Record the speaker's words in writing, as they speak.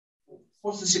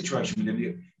What's the situation with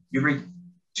him? You read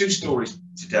two stories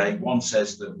today. One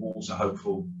says that Wolves are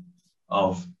hopeful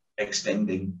of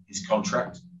extending his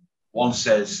contract. One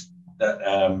says that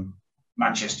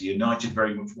Manchester United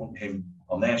very much want him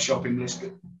on their shopping list.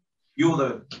 But you're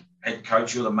the head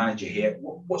coach, you're the manager here.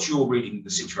 What's your reading of the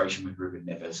situation with Ruben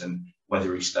Neves and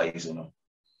whether he stays or not?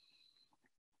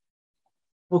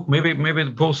 Look, maybe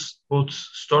both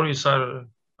stories are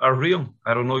real.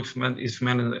 I don't know if Man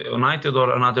United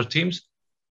or another teams.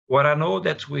 What I know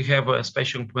that we have a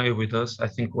special player with us. I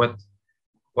think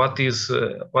what is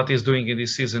doing in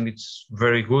this season, it's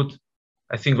very good.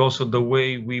 I think also the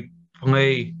way we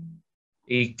play,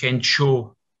 he can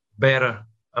show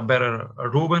a better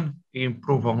Ruben. He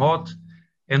improved a lot,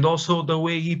 and also the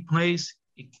way he plays,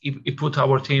 he put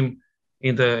our team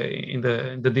in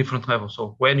the different level.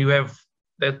 So when you have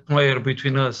that player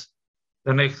between us,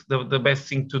 the best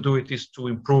thing to do it is to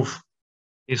improve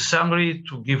his salary,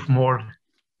 to give more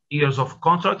years of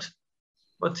contract.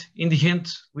 But in the end,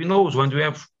 we know when you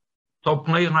have top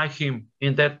player like him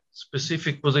in that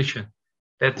specific position,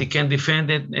 that he can defend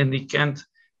it and he can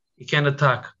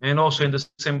attack. And also in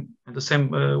the same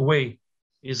way,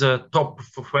 he's a top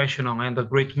professional and a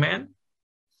great man.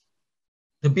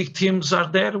 The big teams are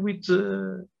there with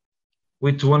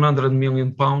 100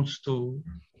 million pounds to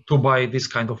buy this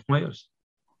kind of players.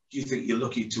 Do you think you're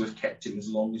lucky to have kept him as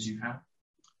long as you have?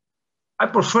 I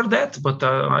prefer that, but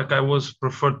I was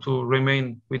preferred to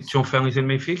remain with João Félix and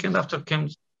Benfica, and after came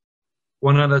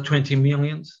 120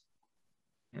 million,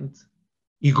 and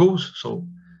he goes. So,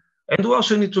 and we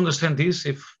also need to understand this: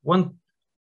 if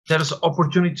there's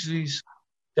opportunities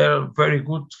that are very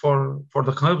good for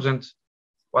the clubs, and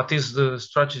what is the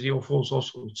strategy of Wolves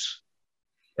also?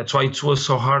 That's why it was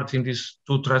so hard in these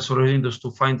two transfer windows to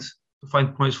find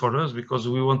players for us, because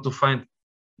we want to find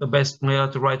the best player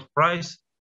at the right price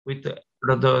with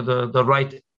the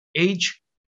right age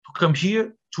to come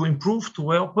here to improve, to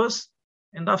help us,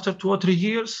 and after 2 or 3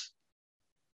 years,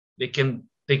 they can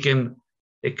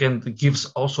give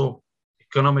also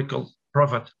economical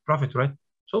profit, right?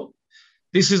 So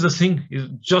this is the thing. It's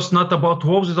just not about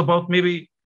Wolves. It's about maybe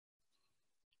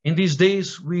in these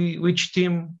days, which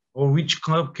team or which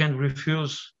club can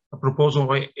refuse a proposal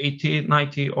by 80,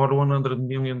 90 or 100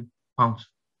 million pounds?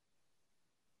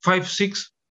 5,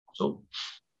 6. So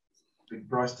big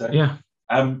price tag. Yeah.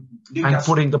 I'm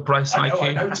putting the price I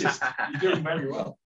noticed. You're doing very well.